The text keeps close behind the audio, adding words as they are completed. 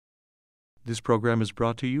This program is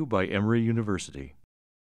brought to you by Emory University.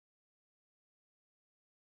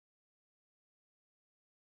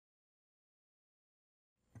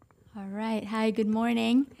 All right. Hi, good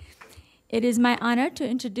morning. It is my honor to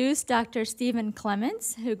introduce Dr. Stephen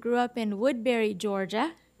Clements, who grew up in Woodbury,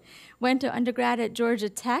 Georgia, went to undergrad at Georgia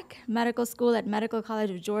Tech, medical school at Medical College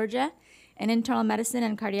of Georgia, and internal medicine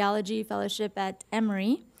and cardiology fellowship at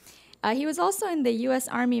Emory. He was also in the U.S.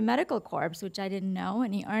 Army Medical Corps, which I didn't know,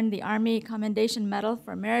 and he earned the Army Commendation Medal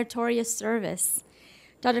for Meritorious Service.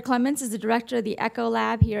 Dr. Clements is the director of the Echo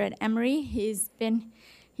Lab here at Emory. He's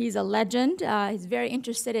a legend. He's very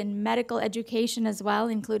interested in medical education as well,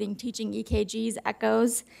 including teaching EKGs,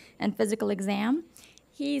 echoes, and physical exam.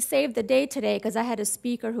 He saved the day today because I had a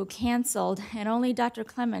speaker who canceled, and only Dr.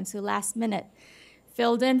 Clements, who last minute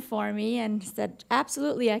filled in for me and said,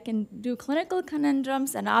 absolutely, I can do clinical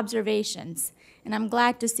conundrums and observations. And I'm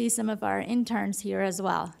glad to see some of our interns here as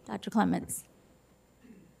well. Dr. Clements.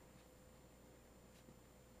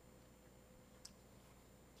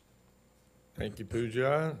 Thank you,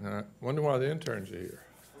 Pooja. I wonder why the interns are here.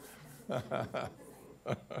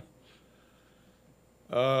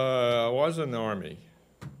 I was in the Army.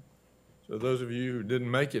 So those of you who didn't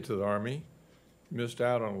make it to the Army missed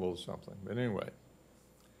out on a little something. But anyway.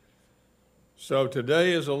 So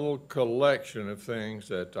today is a little collection of things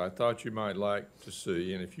that I thought you might like to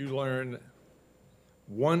see. And if you learn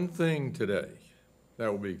one thing today,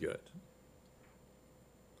 that will be good.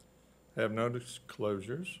 Have no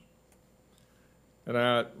disclosures. And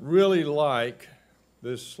I really like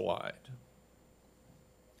this slide.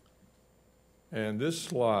 And this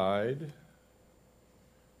slide,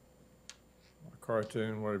 a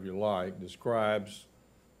cartoon, whatever you like, describes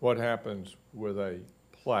what happens with a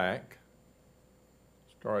plaque.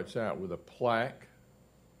 Starts out with a plaque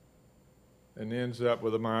and ends up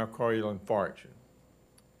with a myocardial infarction.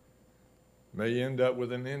 May end up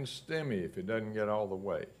with an NSTEMI if it doesn't get all the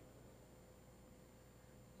way.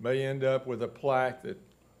 May end up with a plaque that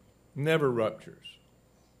never ruptures.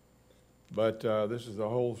 But this is the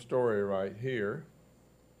whole story right here.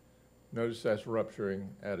 Notice that's rupturing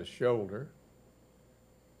at a shoulder,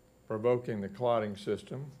 provoking the clotting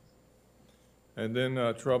system, and then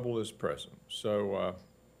trouble is present. So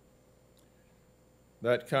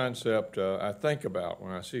that concept I think about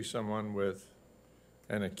when I see someone with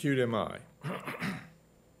an acute MI.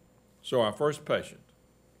 So our first patient.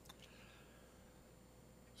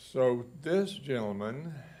 So this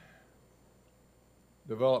gentleman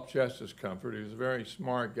developed chest discomfort. He was a very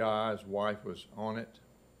smart guy. His wife was on it.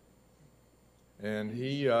 And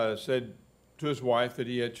he said to his wife that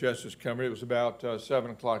he had chest discomfort. It was about 7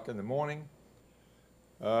 o'clock in the morning.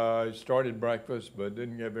 He started breakfast, but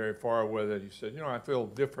didn't get very far with it. He said, I feel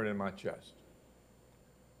different in my chest.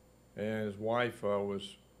 And his wife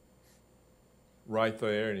was right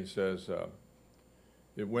there, and he says,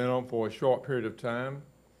 it went on for a short period of time,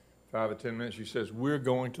 5 or 10 minutes. She says, we're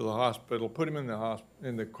going to the hospital. Put him in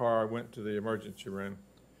the car, went to the emergency room.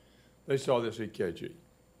 They saw this EKG.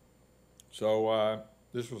 So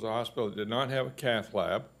this was a hospital that did not have a cath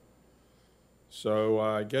lab. So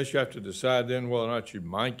I guess you have to decide then whether or not you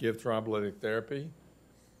might give thrombolytic therapy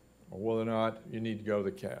or whether or not you need to go to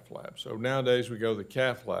the cath lab. So nowadays we go to the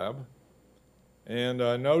cath lab. And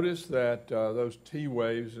notice that those T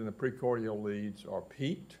waves in the precordial leads are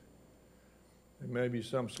peaked. There may be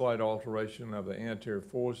some slight alteration of the anterior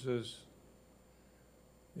forces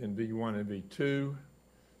in V1 and V2.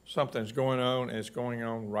 Something's going on, and it's going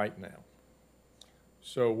on right now.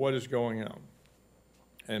 So what is going on?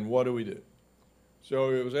 And what do we do?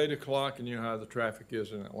 So it was 8 o'clock, and you know how the traffic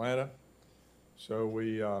is in Atlanta. So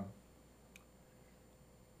we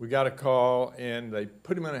got a call, and they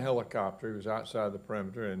put him in a helicopter. He was outside the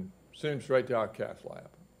perimeter, and sent him straight to our cath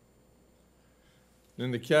lab.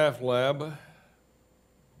 In the cath lab,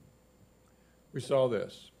 we saw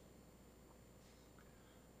this.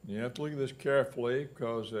 You have to look at this carefully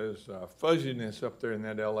because there's fuzziness up there in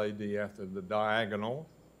that LAD after the diagonal.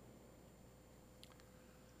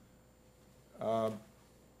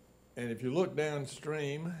 And if you look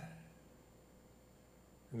downstream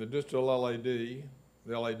in the distal LAD,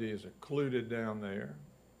 the LAD is occluded down there.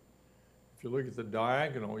 If you look at the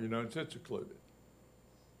diagonal, you notice it's occluded.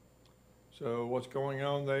 So what's going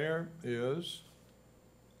on there is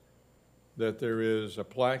that there is a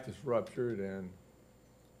plaque that's ruptured and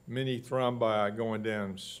many thrombi going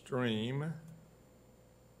downstream.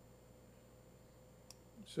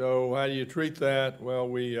 So how do you treat that? Well,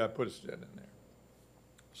 we put a stent in there.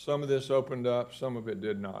 Some of this opened up, some of it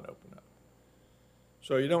did not open up.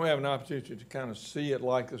 So you don't have an opportunity to kind of see it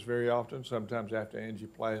like this very often. Sometimes after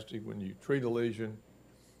angioplasty, when you treat a lesion,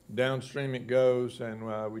 downstream it goes,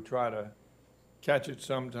 and we try to catch it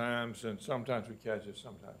sometimes, and sometimes we catch it,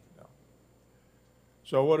 sometimes we don't.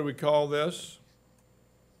 So what do we call this?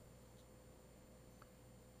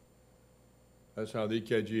 That's how the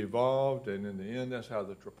EKG evolved, and in the end, that's how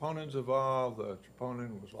the troponins evolved. The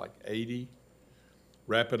troponin was like 80,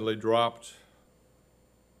 rapidly dropped.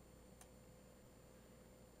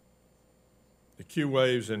 The Q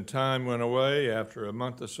waves in time went away after a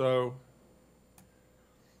month or so.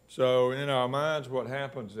 So in our minds, what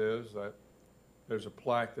happens is that there's a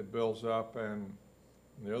plaque that builds up, and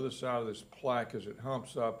on the other side of this plaque, as it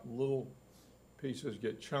humps up, little pieces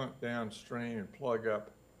get chunked downstream and plug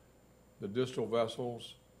up the distal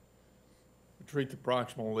vessels. To treat the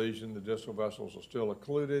proximal lesion, the distal vessels are still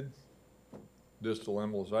occluded. Distal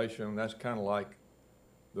embolization, that's kind of like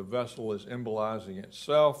the vessel is embolizing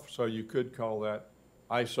itself, so you could call that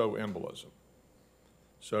isoembolism.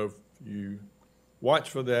 So if you watch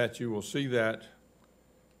for that, you will see that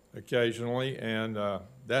occasionally, and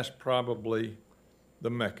that's probably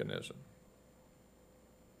the mechanism.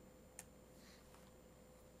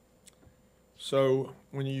 So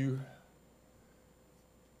when you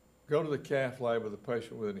go to the cath lab with a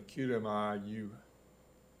patient with an acute MI, you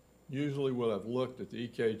usually will have looked at the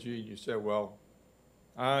EKG and you say, well,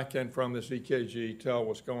 I can, from this EKG, tell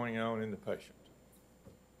what's going on in the patient.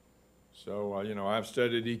 So, you know, I've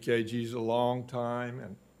studied EKGs a long time,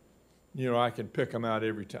 and, you know, I can pick them out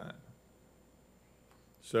every time.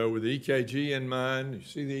 So with the EKG in mind, you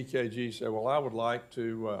see the EKG, you say, well, I would like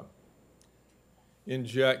to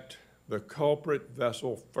inject the culprit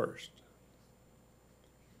vessel first.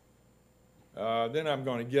 Then I'm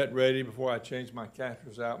going to get ready before I change my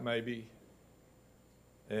catheters out maybe,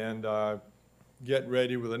 and get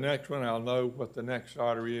ready with the next one. I'll know what the next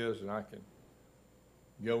artery is, and I can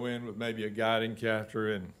go in with maybe a guiding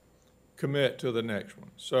catheter and commit to the next one.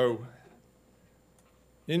 So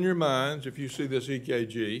in your minds, if you see this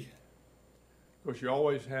EKG, of course you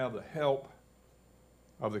always have the help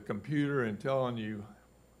of the computer in telling you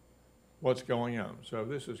what's going on. So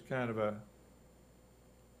this is kind of a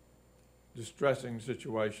distressing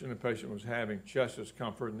situation. The patient was having chest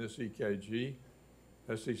discomfort in this EKG.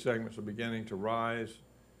 SC segments are beginning to rise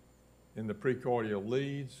in the precordial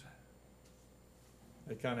leads.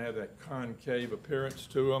 They kind of have that concave appearance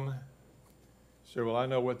to them. So, well, I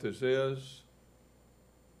know what this is.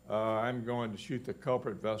 I'm going to shoot the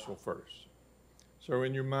culprit vessel first. So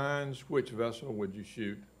in your minds, which vessel would you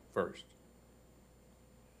shoot first?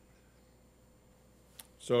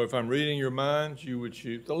 So if I'm reading your minds, you would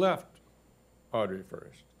shoot the left artery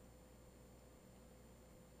first.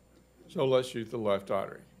 So let's shoot the left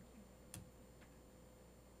artery.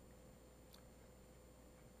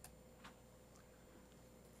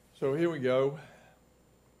 So here we go.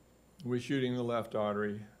 We're shooting the left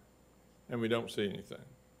artery, and we don't see anything.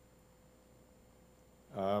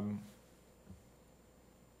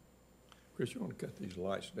 Chris, you want to cut these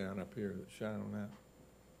lights down up here that shine on that?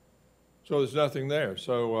 So there's nothing there.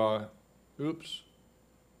 So, oops,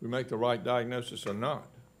 we make the right diagnosis or not.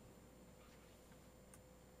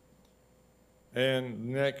 And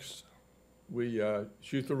next, we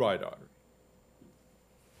shoot the right artery.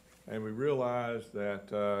 And we realize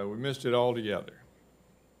that we missed it altogether.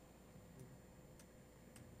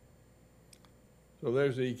 So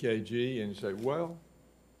there's the EKG, and you say, well,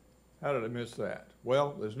 how did I miss that?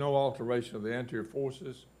 Well, there's no alteration of the anterior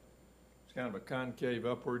forces. It's kind of a concave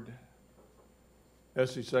upward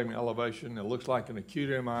SC segment elevation. It looks like an acute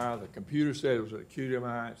MI. The computer said it was an acute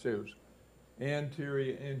MI. It said it was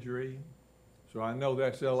anterior injury. So I know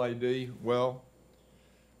that's LAD. Well,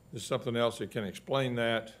 there's something else that can explain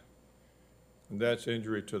that, and that's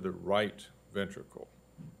injury to the right ventricle.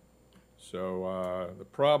 So the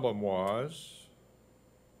problem was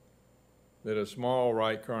that a small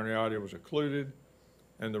right coronary artery was occluded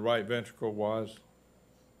and the right ventricle was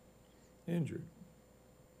injured.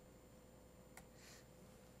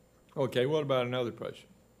 Okay, what about another patient?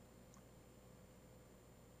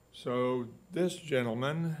 So this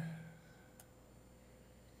gentleman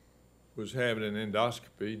was having an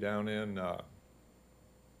endoscopy down in a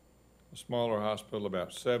smaller hospital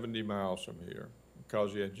about 70 miles from here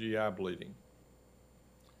because he had GI bleeding.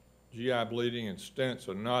 GI bleeding and stents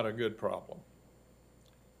are not a good problem.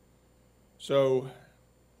 So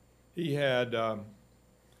he had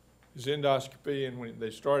his endoscopy, and when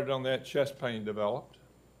they started on that, chest pain developed.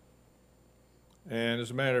 And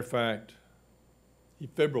as a matter of fact, he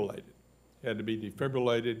fibrillated. He had to be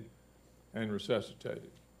defibrillated and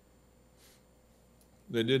resuscitated.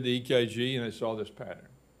 They did the EKG and they saw this pattern.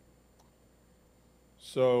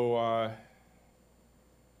 So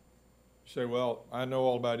say, well, I know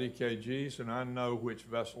all about EKGs and I know which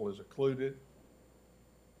vessel is occluded.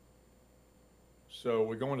 So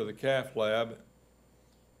we go into the cath lab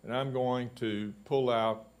and I'm going to pull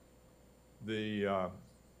out the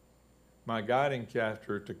my guiding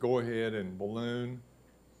catheter to go ahead and balloon,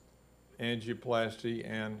 angioplasty,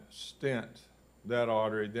 and stent that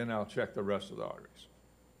artery. Then I'll check the rest of the arteries.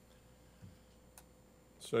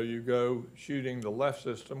 So you go shooting the left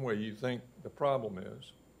system where you think the problem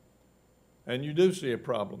is, and you do see a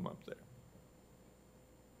problem up there.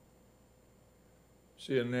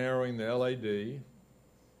 See a narrowing the LAD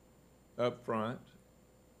up front.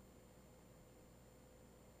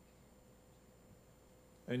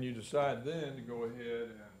 And you decide then to go ahead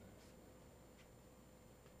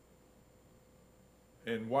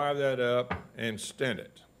and wire that up and stent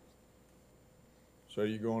it. So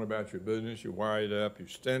you go on about your business, you wire it up, you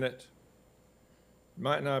stent it. You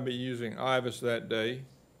might not be using IVUS that day.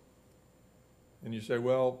 And you say,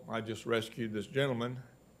 well, I just rescued this gentleman.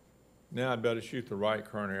 Now I'd better shoot the right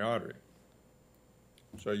coronary artery.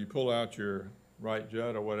 So you pull out your right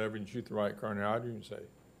jut or whatever and shoot the right coronary artery and say,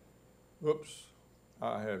 whoops,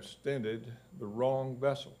 I have stented the wrong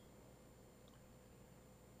vessel.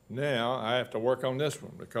 Now I have to work on this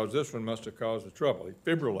one because this one must have caused the trouble. He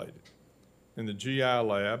fibrillated in the GI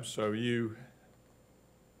lab, so you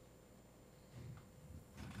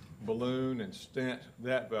balloon and stent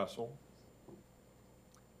that vessel.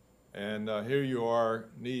 And here you are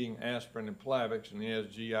needing aspirin and Plavix, and he has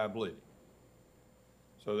GI bleeding.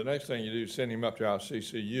 So the next thing you do is send him up to our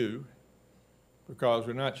CCU because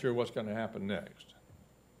we're not sure what's going to happen next.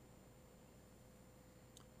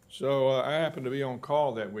 So I happened to be on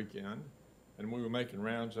call that weekend, and we were making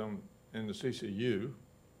rounds in the CCU,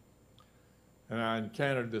 and I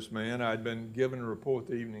encountered this man. I'd been given a report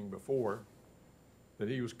the evening before that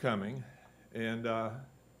he was coming, and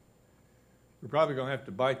we're probably going to have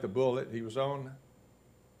to bite the bullet. He was on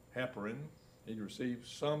heparin. He'd received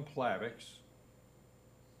some Plavix,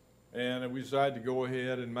 and we decided to go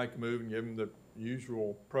ahead and make a move and give him the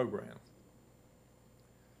usual program.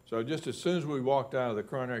 So just as soon as we walked out of the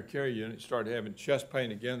coronary care unit, started having chest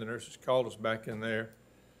pain again. The nurses called us back in there.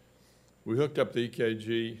 We hooked up the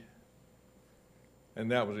EKG,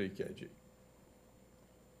 and that was EKG.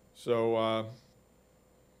 So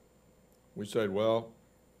we said, well,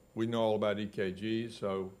 we know all about EKGs,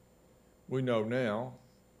 so we know now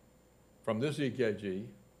from this EKG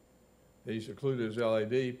that he's occluded his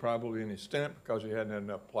LAD, probably in his stent because he hadn't had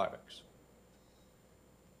enough Plavix.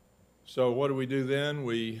 So what do we do then?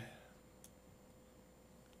 We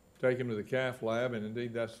take him to the cath lab, and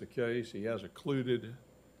indeed that's the case. He has occluded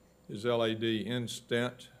his LAD in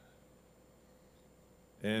stent,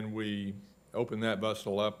 and we opened that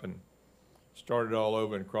vessel up and started all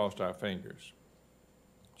over and crossed our fingers.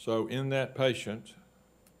 So in that patient,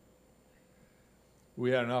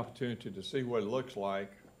 we had an opportunity to see what it looks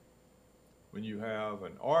like when you have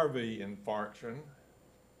an RV infarction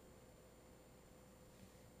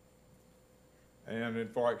and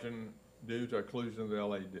infarction due to occlusion of the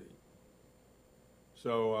LAD.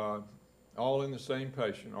 So all in the same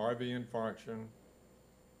patient, RV infarction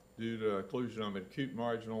due to occlusion of an acute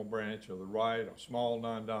marginal branch of the right, a small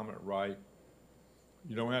non-dominant right.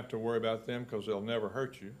 You don't have to worry about them because they'll never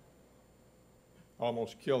hurt you.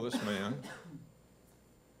 Almost kill this man.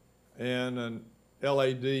 And an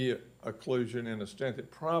LAD occlusion in a stent that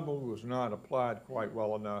probably was not applied quite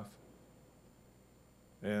well enough,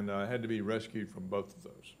 and had to be rescued from both of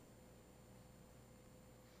those.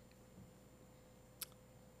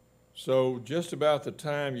 So just about the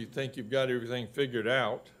time you think you've got everything figured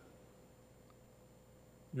out,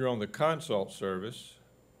 you're on the consult service,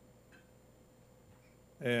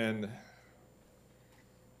 and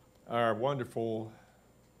our wonderful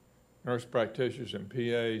nurse practitioners and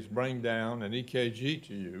PAs bring down an EKG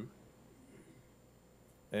to you,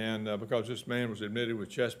 and because this man was admitted with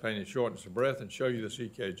chest pain and shortness of breath, and show you this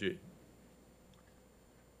EKG.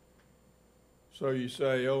 So you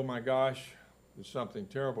say, oh my gosh, there's something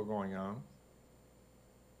terrible going on.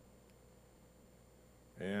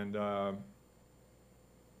 And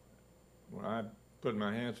when I put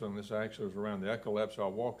my hands on this, actually it was around the echo lab, so I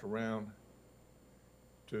walked around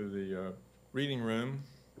to the reading room,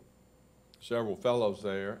 several fellows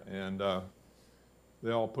there, and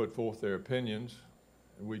they all put forth their opinions,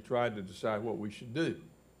 and we tried to decide what we should do.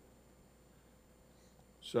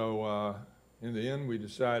 So in the end, we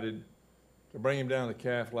decided to bring him down to the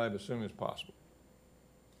cath lab as soon as possible.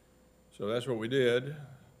 So that's what we did,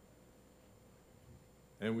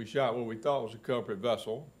 and we shot what we thought was a culprit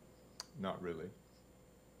vessel, not really.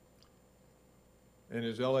 And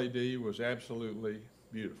his LAD was absolutely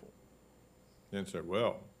beautiful. Then said,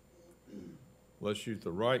 well, let's shoot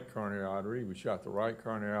the right coronary artery. We shot the right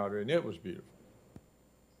coronary artery, and it was beautiful.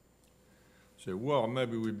 Said, well,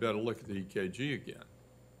 maybe we better look at the EKG again.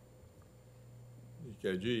 The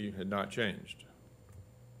EKG had not changed.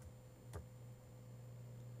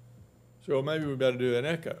 So maybe we better do an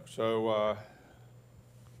echo. So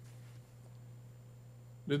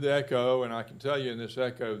did the echo, and I can tell you in this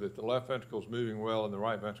echo that the left ventricle is moving well and the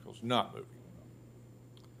right ventricle is not moving.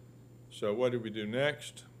 So what did we do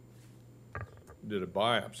next? We did a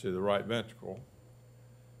biopsy of the right ventricle.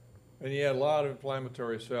 And he had a lot of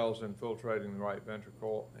inflammatory cells infiltrating the right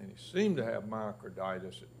ventricle, and he seemed to have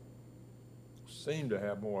myocarditis. It seemed to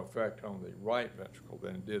have more effect on the right ventricle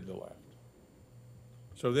than it did the left.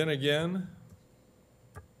 So then again,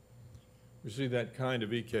 we see that kind of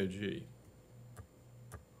EKG.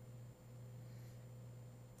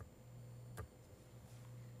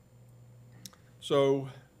 So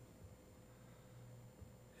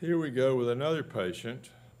here we go with another patient,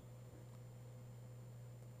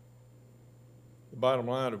 the bottom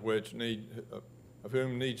line of which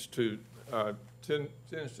tends to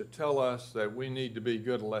tell us that we need to be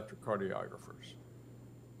good electrocardiographers.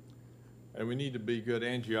 And we need to be good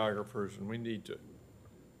angiographers, and we need to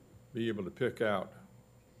be able to pick out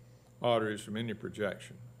arteries from any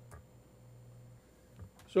projection.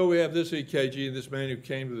 So we have this EKG, and this man who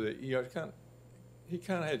came to the ER, he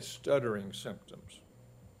kind of had stuttering symptoms.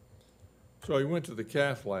 So he went to the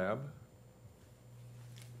cath lab,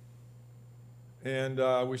 and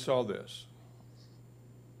we saw this.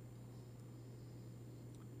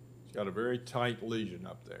 He's got a very tight lesion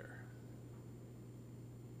up there.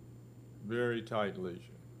 Very tight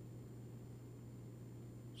lesion.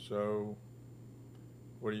 So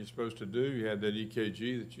what are you supposed to do? You had that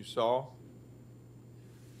EKG that you saw.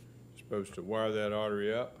 You're supposed to wire that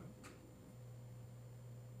artery up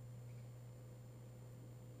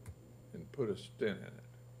and put a stent in it.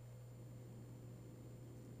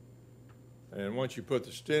 And once you put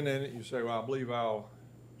the stent in it, you say, well, I believe I'll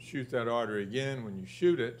shoot that artery again. When you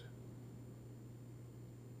shoot it,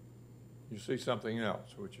 you see something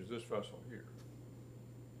else, which is this vessel here.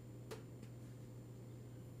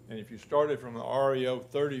 And if you started from the REO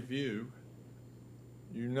 30 view,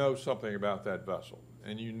 you know something about that vessel.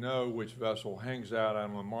 And you know which vessel hangs out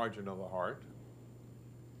on the margin of the heart.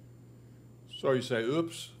 So you say,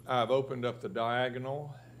 oops, I've opened up the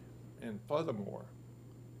diagonal, and furthermore,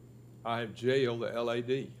 I have jailed the LAD.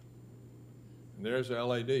 And there's the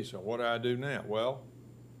LAD, so what do I do now? Well,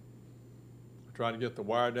 I try to get the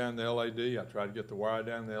wire down the LAD. I try to get the wire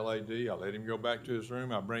down the LAD. I let him go back to his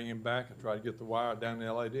room. I bring him back. I try to get the wire down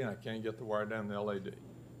the LAD, and I can't get the wire down the LAD.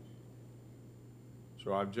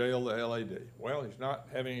 So I've jailed the LAD. Well, he's not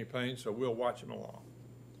having any pain, so we'll watch him along.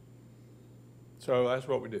 So that's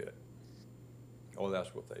what we did. Oh,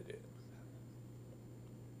 that's what they did.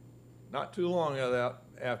 Not too long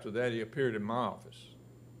after that, he appeared in my office.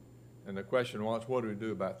 And the question was, what do we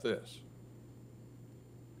do about this?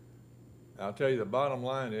 I'll tell you, the bottom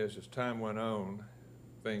line is, as time went on,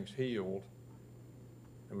 things healed,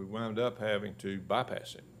 and we wound up having to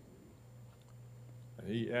bypass him. And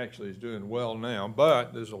he actually is doing well now,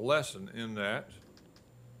 but there's a lesson in that.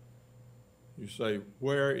 You say,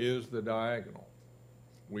 where is the diagonal?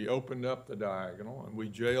 We opened up the diagonal, and we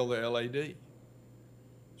jailed the LAD.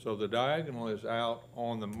 So the diagonal is out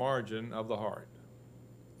on the margin of the heart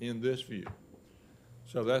in this view.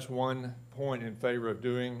 So that's one point in favor of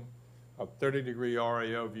doing a 30-degree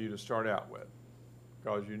RAO view to start out with,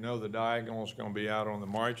 because you know the diagonal is going to be out on the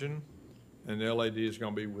margin and the LAD is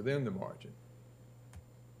going to be within the margin.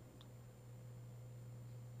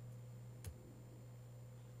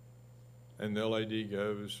 And the LAD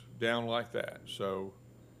goes down like that. So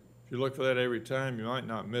if you look for that every time, you might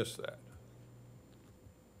not miss that.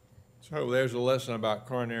 So there's a lesson about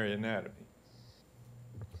coronary anatomy.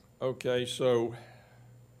 Okay, so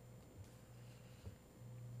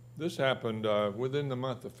this happened within the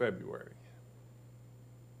month of February.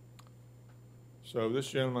 So this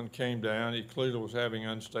gentleman came down. He clearly was having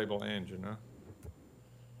unstable angina.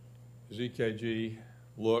 His EKG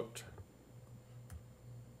looked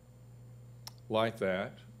like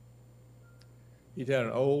that. He'd had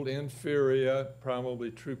an old inferior,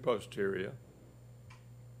 probably true posterior.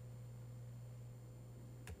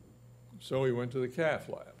 So he went to the cath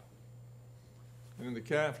lab. And in the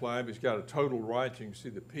cath lab, he's got a total right. You can see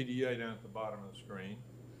the PDA down at the bottom of the screen.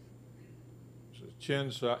 It's a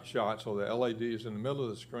chin shot, so the LAD is in the middle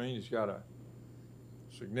of the screen. He's got a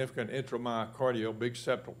significant intramyocardial, big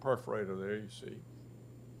septal perforator there, you see.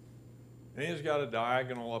 And he's got a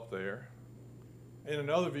diagonal up there. And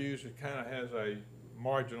in other views, it kind of has a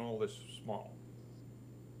marginal that's small.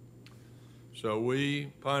 So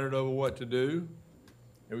we pondered over what to do,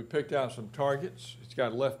 and we picked out some targets. It's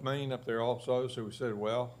got left main up there also, so we said,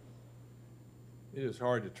 well, it is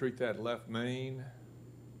hard to treat that left main,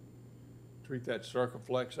 treat that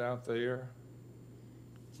circumflex out there.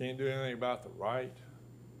 Can't do anything about the right.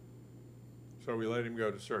 So we let him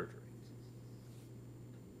go to surgery.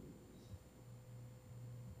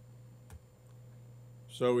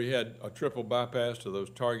 So we had a triple bypass to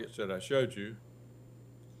those targets that I showed you,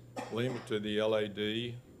 limit to the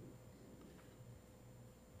LAD,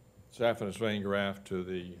 saphenous vein graft to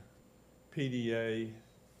the PDA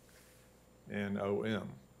and OM.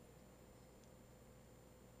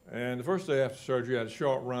 And the first day after surgery, I had a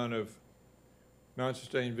short run of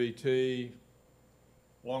non-sustained VT,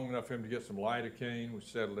 long enough for him to get some lidocaine. We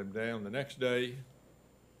settled him down. The next day,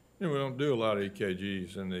 we don't do a lot of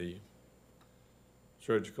EKGs in the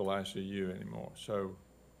surgical ICU anymore. So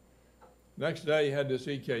next day, he had this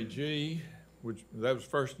EKG, which that was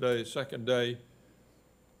first day. Second day,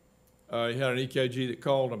 he had an EKG that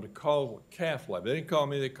called him to call the cath lab. They didn't call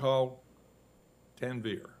me, they called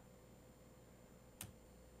Tanvir.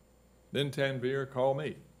 Then Tanvir called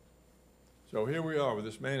me. So here we are with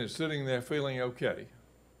this man is sitting there feeling okay.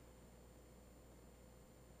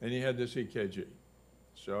 And he had this EKG.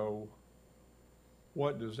 So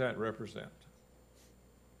what does that represent?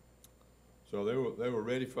 So they were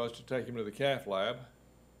ready for us to take him to the cath lab.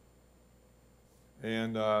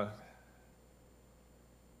 And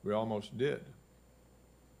we almost did.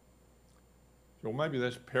 So maybe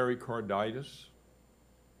that's pericarditis.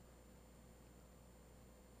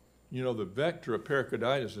 You know, the vector of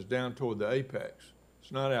pericarditis is down toward the apex.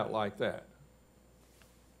 It's not out like that.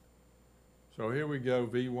 So here we go,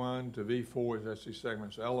 V1 to V4 as SC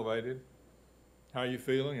segments elevated. How are you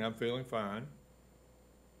feeling? I'm feeling fine.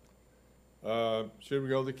 Should we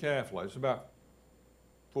go to the cath lab? It's about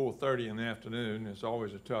 4:30 in the afternoon. It's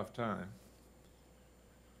always a tough time.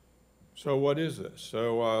 So what is this?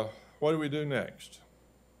 So what do we do next?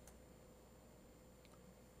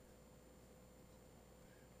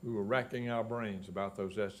 We were racking our brains about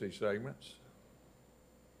those SC segments.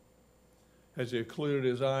 Has he occluded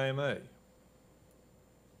his IMA?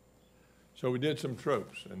 So we did some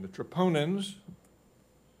tropes, and the troponins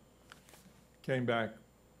came back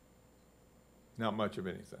not much of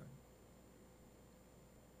anything.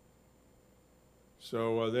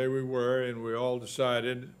 So there we were, and we all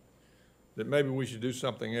decided that maybe we should do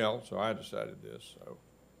something else, so I decided this. So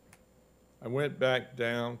I went back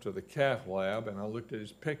down to the cath lab, and I looked at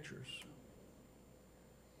his pictures.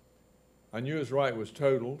 I knew his right was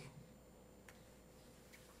totaled,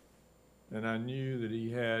 and I knew that he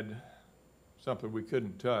had something we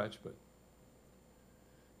couldn't touch, but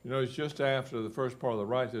you know, it's just after the first part of the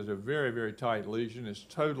right, there's a very, very tight lesion. It's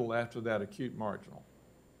total after that acute marginal.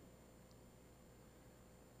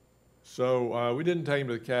 So we didn't take him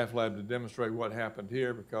to the cath lab to demonstrate what happened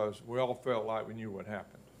here because we all felt like we knew what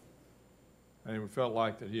happened. And we felt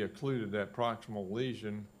like that he occluded that proximal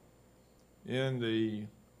lesion in the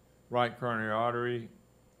right coronary artery,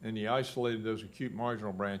 and he isolated those acute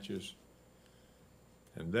marginal branches.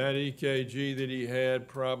 And that EKG that he had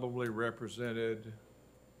probably represented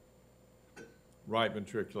right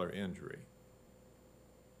ventricular injury.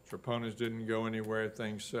 Troponins didn't go anywhere,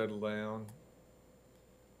 things settled down,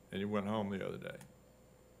 and he went home the other day.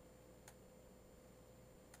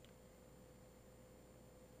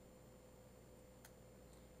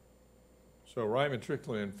 So right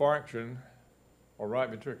ventricular infarction or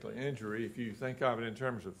right ventricular injury, if you think of it in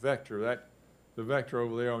terms of vector, the vector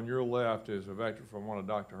over there on your left is a vector from one of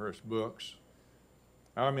Dr. Hurst's books.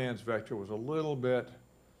 Our man's vector was a little bit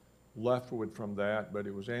leftward from that, but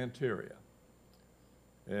it was anterior.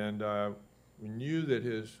 And we knew that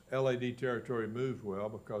his LAD territory moved well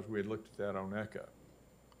because we had looked at that on echo.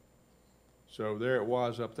 So there it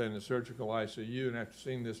was up there in the surgical ICU, and after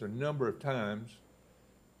seeing this a number of times,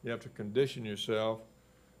 you have to condition yourself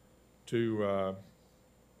to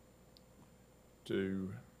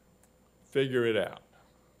figure it out.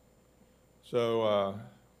 So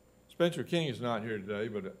Spencer King is not here today,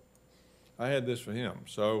 but I had this for him.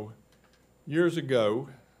 So years ago,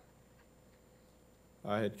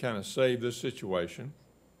 I had kind of saved this situation.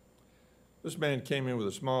 This man came in with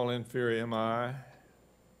a small inferior MI,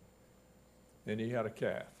 and he had a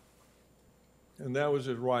cath. And that was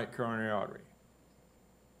his right coronary artery.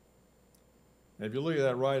 And if you look at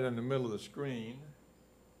that right in the middle of the screen,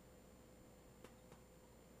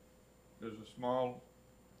 there's a small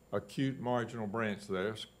acute marginal branch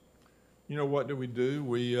there. You know, what did we do?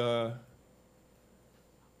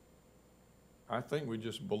 I think we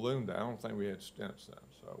just ballooned it. I don't think we had stents then.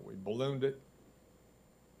 So we ballooned it,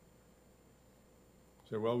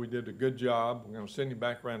 Said, well, we did a good job. We're going to send him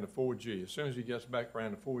back around to 4G. As soon as he gets back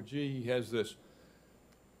around to 4G, he has this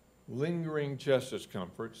lingering chest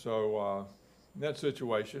discomfort. So in that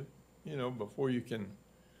situation, you know, before you can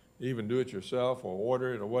even do it yourself or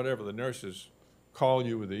order it or whatever, the nurses call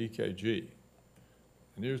you with the EKG.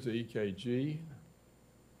 And here's the EKG.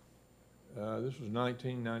 This was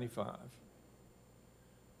 1995.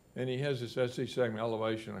 And he has this SC segment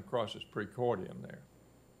elevation across his precordium there.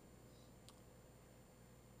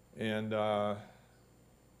 And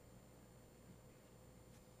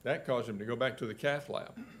that caused him to go back to the cath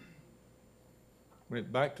lab.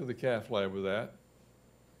 Went back to the cath lab with that.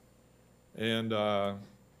 And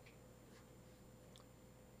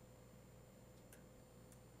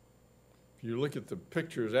if you look at the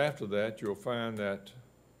pictures after that, you'll find that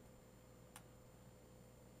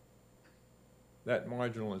that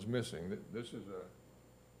marginal is missing. This is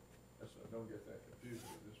don't get that confused.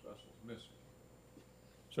 This vessel's missing.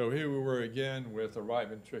 So here we were again with a right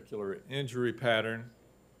ventricular injury pattern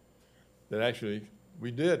that actually we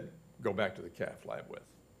did go back to the cath lab with.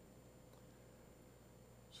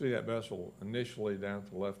 See that vessel initially down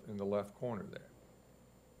to the left, in the left corner there.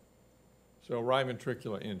 So right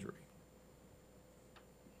ventricular injury.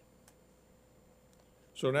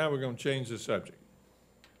 So now we're going to change the subject.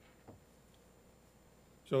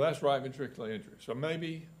 So that's right ventricular injury. So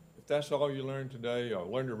maybe if that's all you learn today, or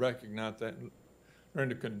learn to recognize that, learn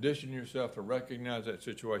to condition yourself to recognize that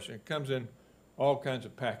situation. It comes in all kinds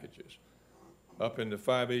of packages, up in the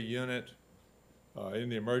 5E unit, in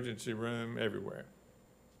the emergency room, everywhere.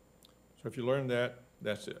 So if you learn that,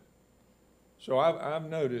 that's it. So I've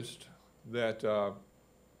noticed that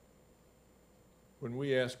when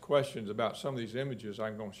we ask questions about some of these images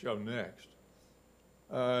I'm going to show next,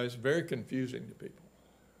 it's very confusing to people.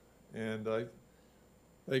 And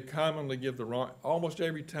they commonly give the wrong, almost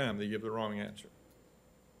every time they give the wrong answer.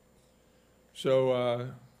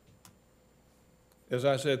 So, as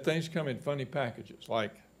I said, things come in funny packages.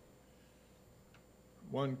 Like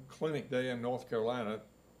one clinic day in North Carolina,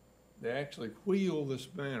 they actually wheel this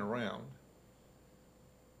man around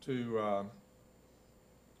to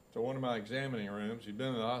one of my examining rooms. He'd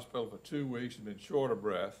been in the hospital for 2 weeks. He'd been short of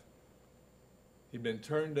breath. He'd been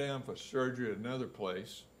turned down for surgery at another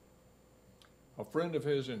place. A friend of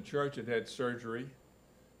his in church had had surgery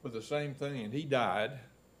with the same thing, and he died.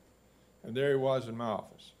 And there he was in my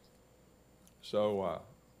office. So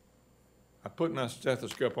I put my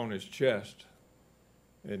stethoscope on his chest,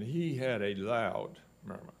 and he had a loud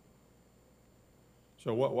murmur.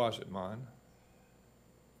 So what was it, mine?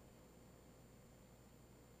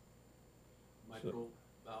 Mitral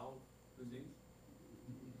valve disease?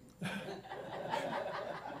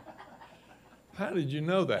 How did you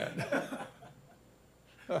know that?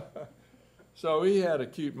 So he had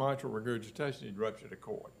acute mitral regurgitation. He'd ruptured a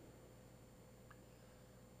cord.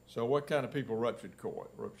 So what kind of people ruptured cord?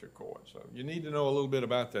 So you need to know a little bit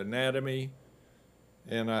about the anatomy.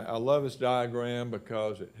 And I love this diagram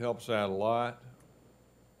because it helps out a lot.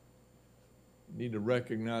 You need to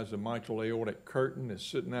recognize the mitral aortic curtain is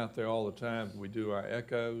sitting out there all the time. We do our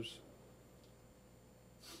echoes.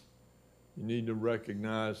 You need to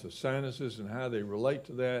recognize the sinuses and how they relate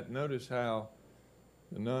to that. Notice how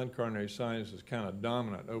the non-coronary sinus is kind of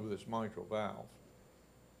dominant over this mitral valve.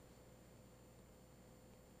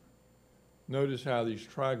 Notice how these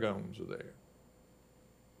trigones are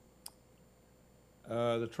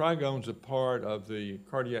there. The trigones are part of the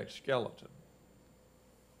cardiac skeleton.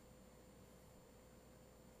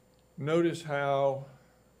 Notice how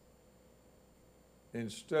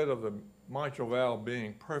instead of the mitral valve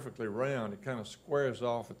being perfectly round, it kind of squares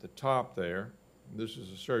off at the top there. This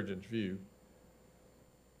is a surgeon's view.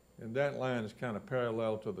 And that line is kind of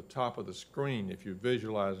parallel to the top of the screen if you're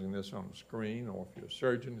visualizing this on the screen, or if your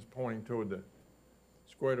surgeon is pointing toward the,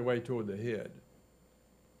 squared away toward the head.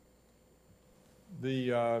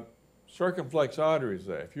 The circumflex artery is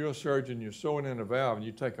there. If you're a surgeon, you're sewing in a valve and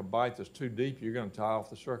you take a bite that's too deep, you're going to tie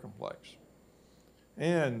off the circumflex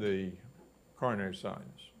and the coronary sinus.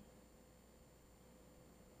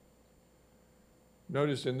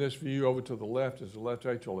 Notice in this view over to the left is the left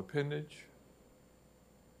atrial appendage,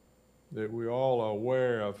 that we all are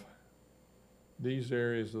aware of these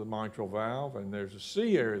areas of the mitral valve, and there's a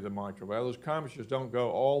C area of the mitral valve. Those commissures don't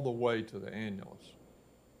go all the way to the annulus.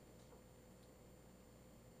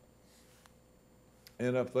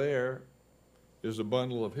 And up there is a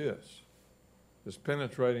bundle of His. It's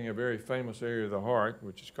penetrating a very famous area of the heart,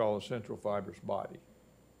 which is called the central fibrous body.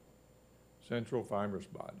 Central fibrous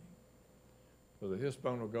body. So the His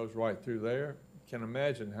bundle goes right through there. You can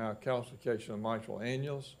imagine how calcification of the mitral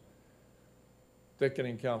annulus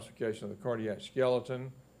thickening calcification of the cardiac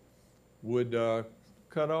skeleton would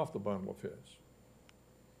cut off the bundle of his.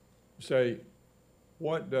 You say,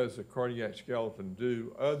 what does the cardiac skeleton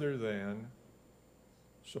do other than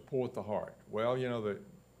support the heart? Well, you know,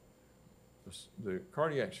 the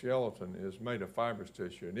cardiac skeleton is made of fibrous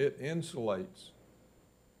tissue, and it insulates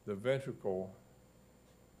the ventricle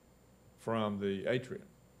from the atrium.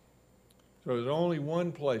 So there's only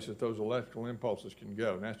one place that those electrical impulses can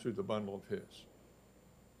go, and that's through the bundle of his.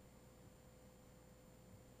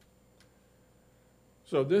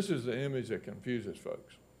 So this is the image that confuses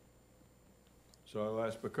folks. So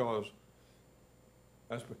that's because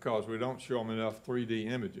we don't show them enough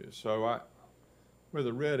 3D images. So where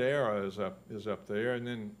the red arrow is up there, and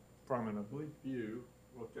then from an oblique view,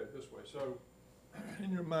 look at it this way. So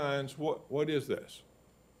in your minds, what is this?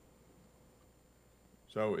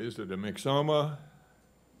 So is it a myxoma?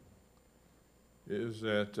 Is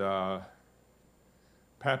it papillary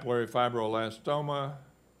fibroelastoma?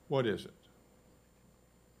 What is it?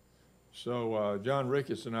 So John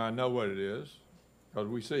Ricketts and I know what it is because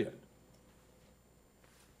we see it.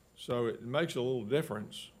 So it makes a little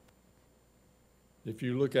difference if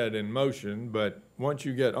you look at it in motion, but once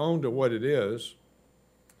you get on to what it is,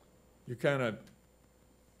 you kind of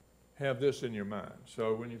have this in your mind.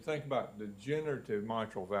 So when you think about degenerative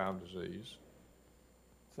mitral valve disease,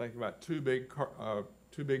 think about two big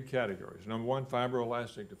categories. Number one,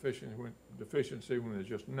 fibroelastic deficiency, when there's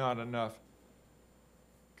just not enough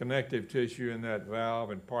connective tissue in that valve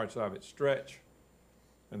and parts of it stretch.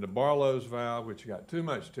 And the Barlow's valve, which got too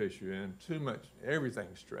much tissue in, everything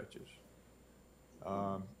stretches.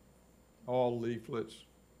 All leaflets,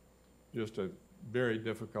 just very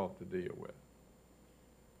difficult to deal with.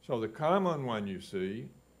 So the common one you see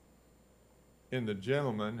in the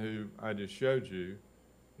gentleman who I just showed you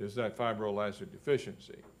is that fibroelastic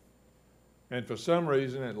deficiency. And for some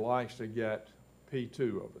reason, it likes to get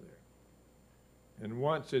P2 over there. And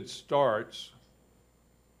once it starts,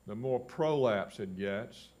 the more prolapse it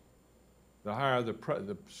gets, the higher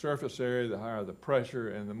the surface area, the higher the pressure,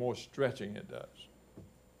 and the more stretching it does.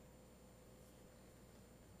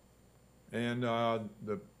 And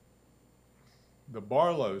the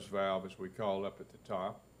Barlow's valve, as we call it up at the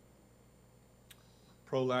top,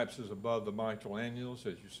 prolapses above the mitral annulus,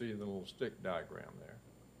 as you see in the little stick diagram there.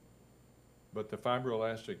 But the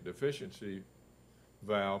fibroelastic deficiency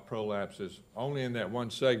valve prolapses only in that one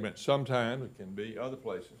segment. Sometimes it can be other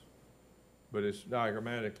places, but it's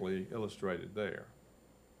diagrammatically illustrated there.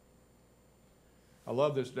 I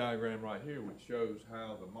love this diagram right here, which shows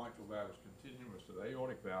how the mitral valve is continuous to the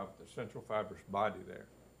aortic valve, the central fibrous body there.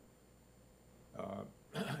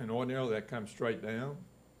 And ordinarily that comes straight down.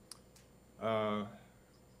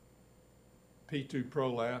 P2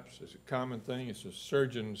 prolapse is a common thing. It's a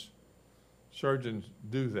surgeons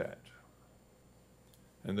do that.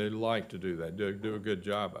 And they like to do that, do a good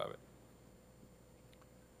job of it.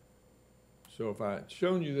 So if I had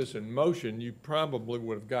shown you this in motion, you probably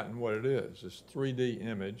would have gotten what it is. This 3D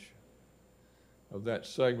image of that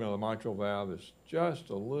segment of the mitral valve is just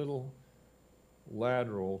a little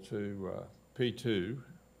lateral to P2.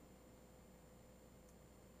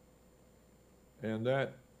 And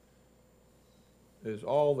that is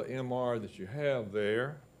all the MR that you have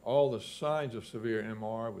there, all the signs of severe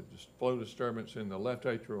MR with flow disturbance in the left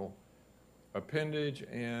atrial appendage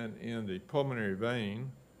and in the pulmonary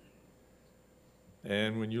vein.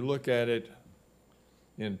 And when you look at it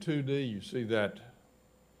in 2D, you see that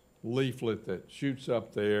leaflet that shoots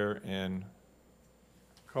up there and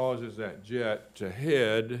causes that jet to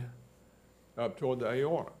head up toward the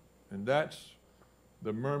aorta. And that's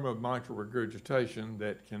the murmur of mitral regurgitation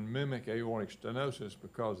that can mimic aortic stenosis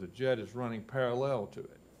because the jet is running parallel to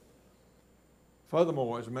it.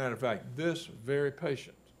 Furthermore, as a matter of fact, this very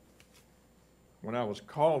patient, when I was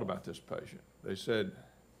called about this patient, they said,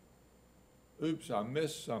 oops, I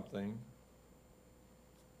missed something.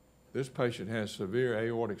 This patient has severe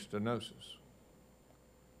aortic stenosis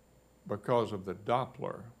because of the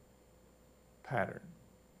Doppler pattern.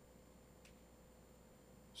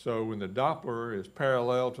 So when the Doppler is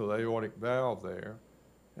parallel to the aortic valve there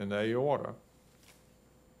and the aorta,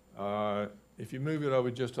 if you move it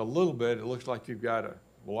over just a little bit, it looks like you've got a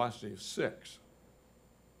velocity of 6.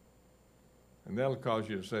 And that'll cause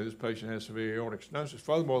you to say this patient has severe aortic stenosis.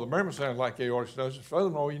 Furthermore, the murmur sounds like aortic stenosis.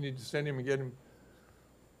 Furthermore, you need to send him and get him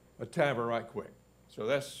a TAVR right quick. So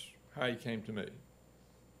that's how he came to me.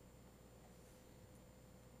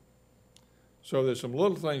 So there's some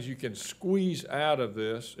little things you can squeeze out of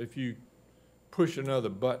this if you push another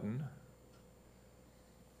button.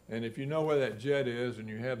 And if you know where that jet is and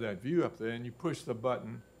you have that view up there and you push the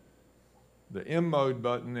button, the M mode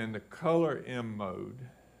button and the color M mode,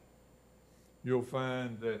 you'll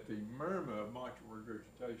find that the murmur of mitral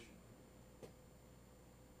regurgitation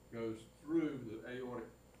goes through the aortic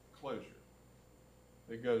closure.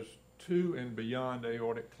 It goes to and beyond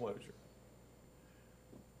aortic closure.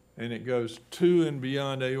 And it goes to and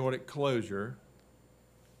beyond aortic closure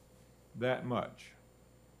that much.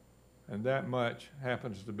 And that much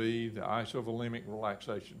happens to be the isovolemic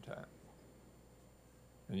relaxation time.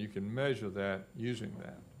 And you can measure that using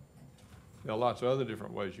that. There are lots of other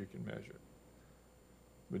different ways you can measure it,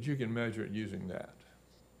 but you can measure it using that.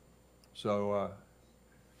 So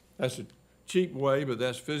that's a cheap way, but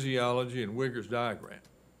that's physiology and Wigger's diagram.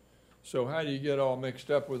 So how do you get all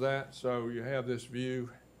mixed up with that? So you have this view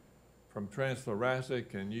from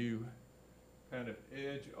transthoracic, and you kind of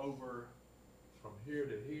edge over from here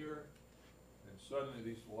to here, and suddenly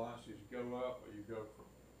these velocities go up, or you go from,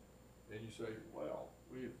 then you say, well,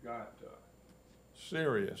 we've got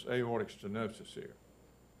serious aortic stenosis here.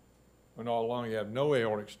 When all along you have no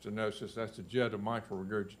aortic stenosis, that's the jet of mitral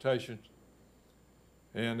regurgitation,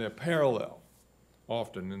 and they're parallel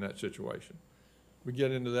often in that situation. We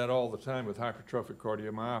get into that all the time with hypertrophic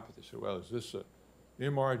cardiomyopathy. So, well, is this a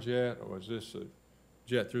MR jet, or is this a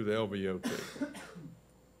jet through the LVOT?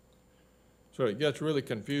 So it gets really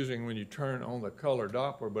confusing when you turn on the color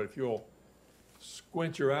Doppler, but if you'll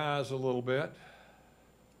squint your eyes a little bit,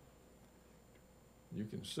 you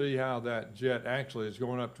can see how that jet actually is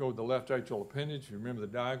going up toward the left atrial appendage. You remember the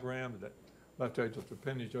diagram, that left atrial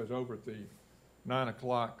appendage goes over at the 9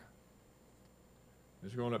 o'clock.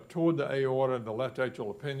 It's going up toward the aorta, the left atrial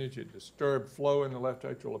appendage. It disturbed flow in the left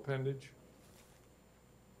atrial appendage.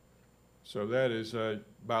 So that is,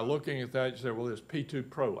 by looking at that, you say, well, there's P2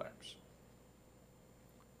 prolapse.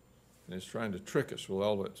 And it's trying to trick us with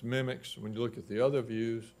all its mimics. When you look at the other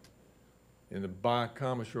views, in the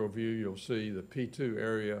bicommissural view, you'll see the P2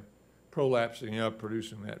 area prolapsing up,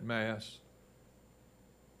 producing that mass.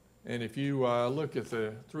 And if you look at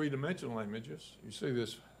the three-dimensional images, you see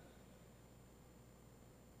this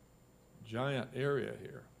giant area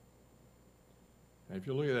here. And if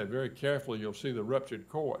you look at that very carefully, you'll see the ruptured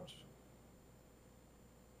cords.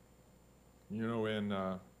 You know, in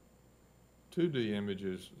 2D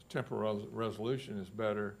images, temporal resolution is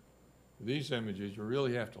better. These images, you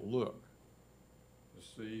really have to look to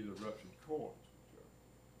see the ruptured cords,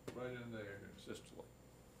 which are right in there in systole.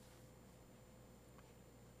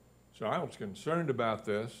 So I was concerned about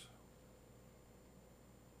this,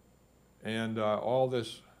 and all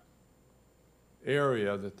this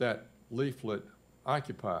area that leaflet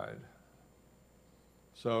occupied.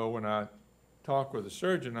 So when I talked with the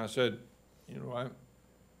surgeon, I said, you know,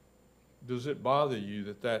 does it bother you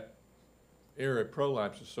that area of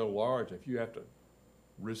prolapse is so large? If you have to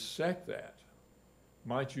resect that,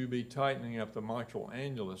 might you be tightening up the mitral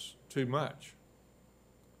annulus too much?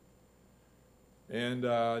 And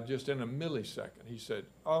just in a millisecond, he said,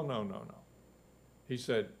 oh, no, no, no. He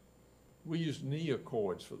said, we use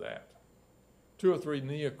neocords for that. 2 or 3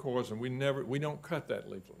 neocords, and we don't cut that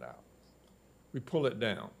leaflet out. We pull it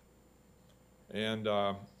down. And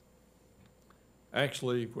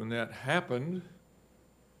actually, when that happened,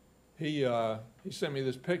 he sent me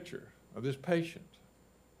this picture of this patient.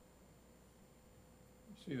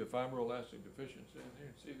 See the fibroelastic deficiency in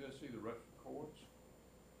here? See this? See the ruptured cords?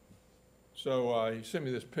 So he sent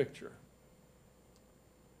me this picture.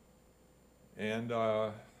 And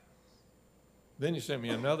then he sent me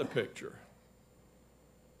another picture.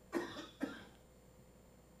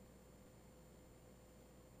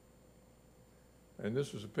 And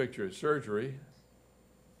this was a picture of surgery.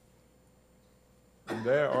 And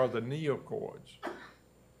there are the neocords.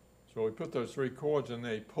 So we put those 3 cords and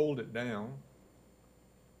they pulled it down.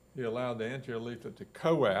 He allowed the anterior leaflet to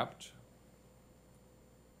coapt.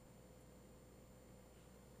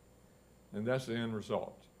 And that's the end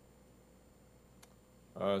result.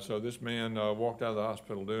 So this man walked out of the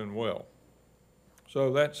hospital doing well.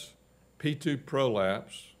 So that's P2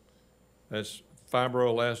 prolapse. That's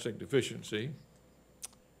fibroelastic deficiency.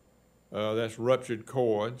 That's ruptured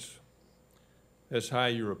cords. That's how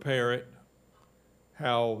you repair it,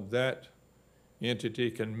 how that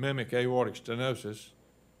entity can mimic aortic stenosis,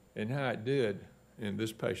 and how it did in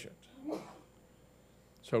this patient.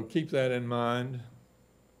 So keep that in mind,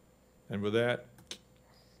 and with that,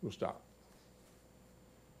 we'll stop.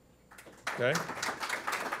 Okay?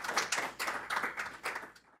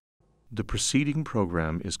 The preceding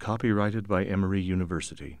program is copyrighted by Emory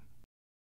University.